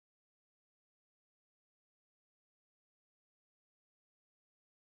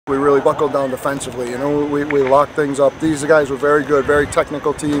We really buckled down defensively. You know, we locked things up. These guys were very good, very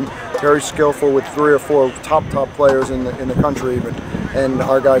technical team, very skillful with 3 or 4 top players in the country even. And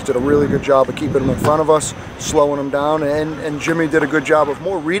our guys did a really good job of keeping them in front of us, slowing them down. And Jimmy did a good job of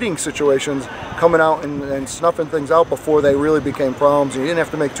more reading situations, coming out and snuffing things out before they really became problems. He didn't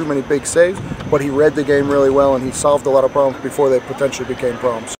have to make too many big saves, but he read the game really well and he solved a lot of problems before they potentially became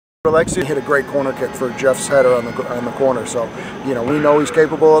problems. Alexis hit a great corner kick for Jeff's header on the corner, so you know we know he's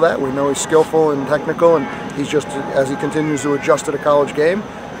capable of that. We know he's skillful and technical, and he's just, as he continues to adjust to the college game,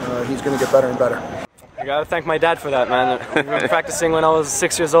 he's going to get better and better. I gotta thank my dad for that, man. We've been practicing when I was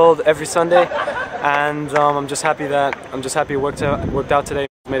 6 years old every Sunday, and I'm just happy it worked out today.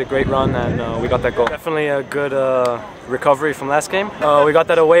 Made a great run, and we got that goal. Definitely a good recovery from last game. We got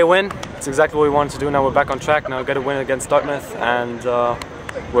that away win. It's exactly what we wanted to do. Now we're back on track. Now get a win against Dartmouth, and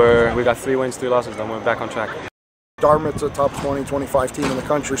we got 3 wins, 3 losses. Then we're back on track. Dartmouth's a top 20, 25 team in the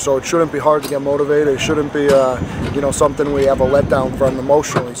country, so it shouldn't be hard to get motivated. It shouldn't be, you know, something we have a letdown from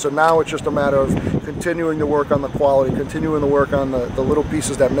emotionally. So now it's just a matter of continuing to work on the quality, continuing to work on the little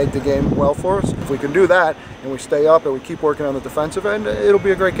pieces that make the game well for us. If we can do that and we stay up and we keep working on the defensive end, it'll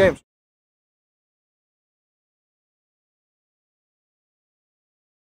be a great game.